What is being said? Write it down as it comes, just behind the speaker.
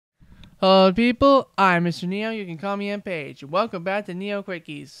Hello people, I'm Mr. Neo, you can call me MPage. Welcome back to Neo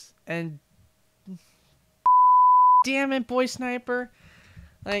Quickies. And damn it, boy sniper.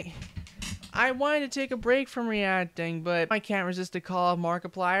 Like, I wanted to take a break from reacting, but I can't resist the call of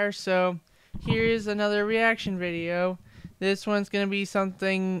Markiplier, so here's another reaction video. This one's gonna be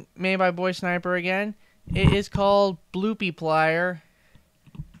something made by Boy Sniper again. It is called Bloopiplier.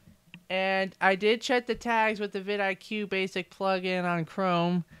 And I did check the tags with the vidIQ basic plugin on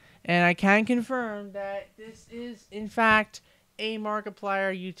Chrome. And I can confirm that this is, in fact, a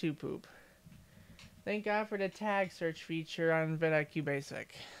Markiplier YouTube poop. Thank God for the tag search feature on vidIQ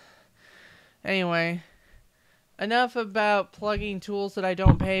Basic. Anyway, enough about plugging tools that I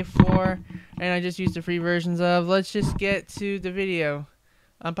don't pay for and I just use the free versions of. Let's just get to the video.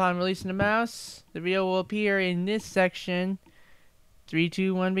 Upon releasing the mouse, the video will appear in this section. 3,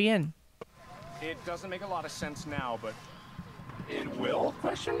 2, 1, begin. It doesn't make a lot of sense now, but it will?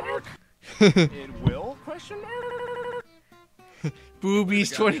 Question mark? It will? Question mark?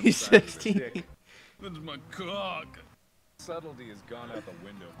 Boobies 2016. That's my cock. Subtlety has gone out the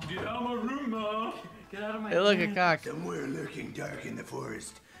window. Get out of my room, Ma! Get out of my Hey, look at cock. Somewhere lurking dark in the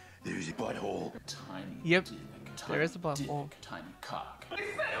forest, there's a butthole. Tiny Yep, dick, there is a tiny butthole. dick, tiny cock.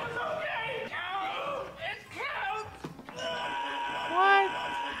 What?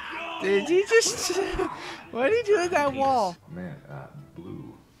 Did he just... What did he do with that wall? Man,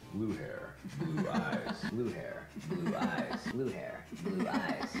 blue hair, blue eyes, blue hair, blue eyes, blue hair, blue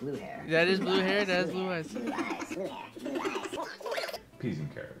eyes, blue hair. That is blue hair, that is blue eyes. Peas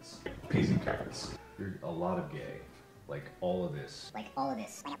and carrots. Peas and carrots. There's a lot of gay. Like all of this. Like all of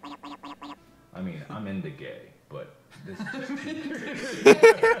this. I mean, I'm into gay, but this is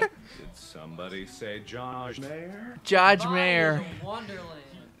Did somebody say Josh Mayer? Judge Mayer. Wonderland.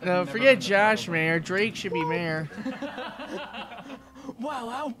 No, forget Josh Mayer. Drake should be mayor.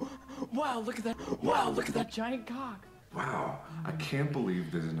 Wow, look at that. Wow, look at that giant cock. wow. I can't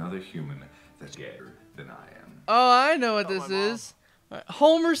believe there's another human that's gayer than I am. Oh, I know what this is.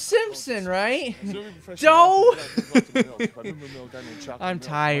 Homer Simpson, right? Doe! I'm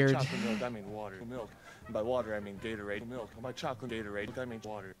tired. By chocolate milk, I mean water. Milk. By water, I mean Gatorade. Milk. By chocolate Gatorade, I mean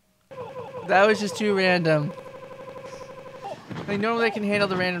water. That was just too random. Like, normally I can handle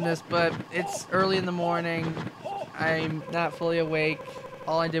the randomness, but it's early in the morning. I'm not fully awake.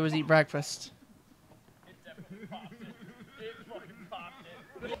 All I did was eat breakfast.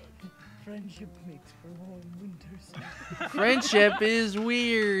 Friendship makes for warm winters. Friendship is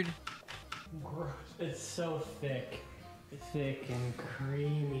weird. It's so thick. Thick and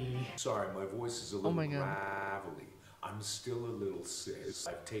creamy. Sorry, my voice is a little my God. gravelly. I'm still a little sick.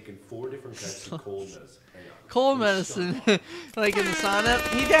 I've taken 4 different types of cold medicine. Hang on. Cold medicine. Like in the sauna.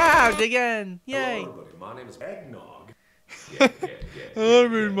 He dabbed again. Yay. Hello, everybody. My name is Eggnog. Hello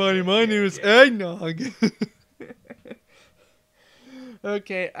everybody, my name is Eggnog.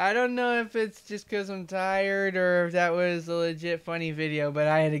 Okay, I don't know if it's just because I'm tired or if that was a legit funny video, but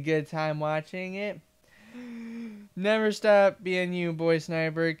I had a good time watching it. Never stop being you, Boy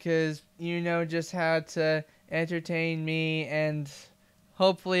Sniper, because you know just how to entertain me and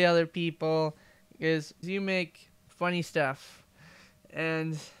hopefully other people, because you make funny stuff.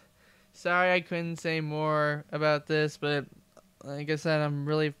 And sorry I couldn't say more about this, but like I said, I'm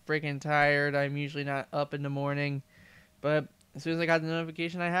really freaking tired. I'm usually not up in the morning, but as soon as I got the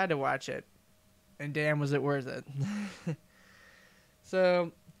notification, I had to watch it. And damn, was it worth it.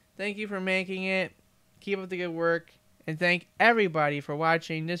 So, thank you for making it. Keep up the good work. And thank everybody for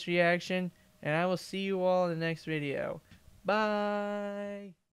watching this reaction. And I will see you all in the next video. Bye!